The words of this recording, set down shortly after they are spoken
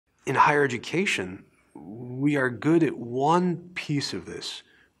in higher education, we are good at one piece of this.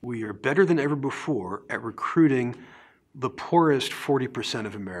 We are better than ever before at recruiting the poorest 40%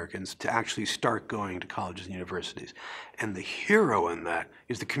 of Americans to actually start going to colleges and universities. And the hero in that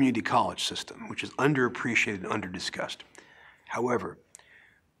is the community college system, which is underappreciated and underdiscussed. However,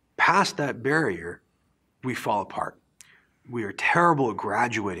 past that barrier, we fall apart. We are terrible at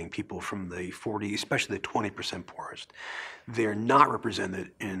graduating people from the 40, especially the 20% poorest. They are not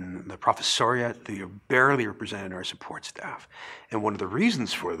represented in the professoriate. They are barely represented in our support staff. And one of the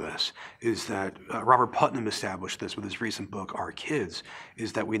reasons for this is that Robert Putnam established this with his recent book, Our Kids,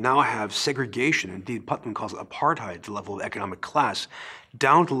 is that we now have segregation. Indeed, Putnam calls it apartheid at the level of economic class,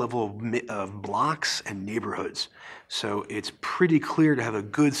 down to the level of blocks and neighborhoods. So it's pretty clear to have a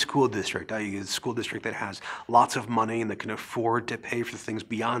good school district, i.e. a school district that has lots of money and that can afford to pay for things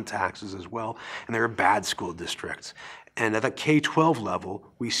beyond taxes as well. And there are bad school districts. And at the K-12 level,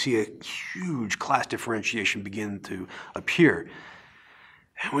 we see a huge class differentiation begin to appear.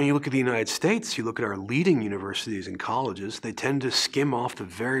 And when you look at the United States, you look at our leading universities and colleges, they tend to skim off the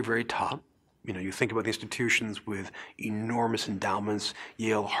very, very top. You know, you think about the institutions with enormous endowments,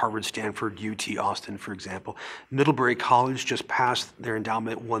 Yale, Harvard, Stanford, UT, Austin, for example. Middlebury College just passed their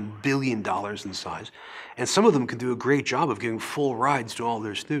endowment at $1 billion in size. And some of them can do a great job of giving full rides to all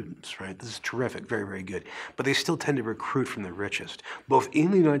their students, right? This is terrific, very, very good. But they still tend to recruit from the richest, both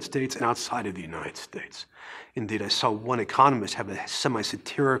in the United States and outside of the United States. Indeed, I saw one economist have a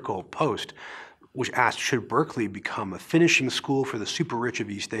semi-satirical post which asked, should Berkeley become a finishing school for the super rich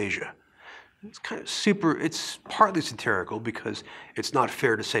of East Asia? It's kind of it's partly satirical because it's not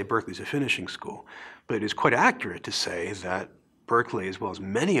fair to say Berkeley's a finishing school, but it is quite accurate to say that Berkeley, as well as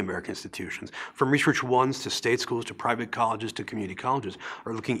many American institutions, from research ones to state schools to private colleges to community colleges,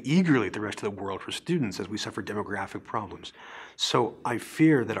 are looking eagerly at the rest of the world for students as we suffer demographic problems. So I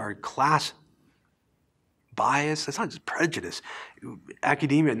fear that our class bias, it's not just prejudice.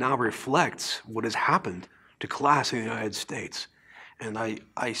 Academia now reflects what has happened to class in the United States. And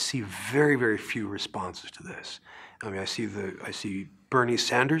I see very, very few responses to this. I mean, I see Bernie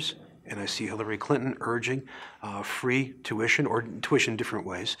Sanders and I see Hillary Clinton urging free tuition, or tuition in different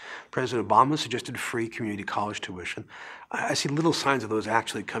ways. President Obama suggested free community college tuition. I see little signs of those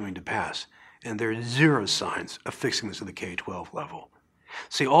actually coming to pass. And there are zero signs of fixing this at the K-12 level.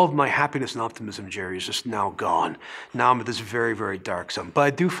 See, all of my happiness and optimism, Jerry, is just now gone. Now I'm at this very, very dark zone. But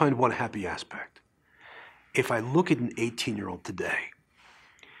I do find one happy aspect. If I look at an 18-year-old today,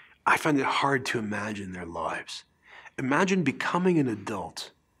 I find it hard to imagine their lives. Imagine becoming an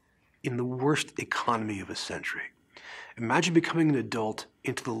adult in the worst economy of a century. Imagine becoming an adult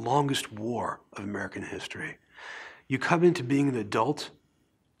into the longest war of American history. You come into being an adult,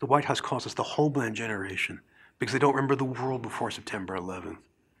 the White House calls us the homeland generation because they don't remember the world before September 11th.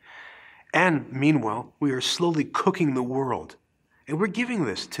 And meanwhile, we are slowly cooking the world. And we're giving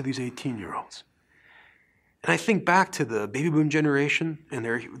this to these 18-year-olds. And I think back to the baby boom generation and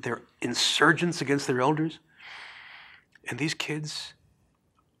their insurgents against their elders. And these kids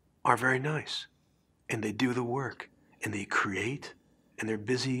are very nice. And they do the work. And they create. And they're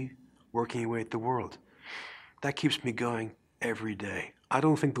busy working away at the world. That keeps me going every day. I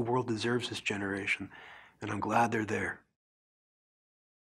don't think the world deserves this generation. And I'm glad they're there.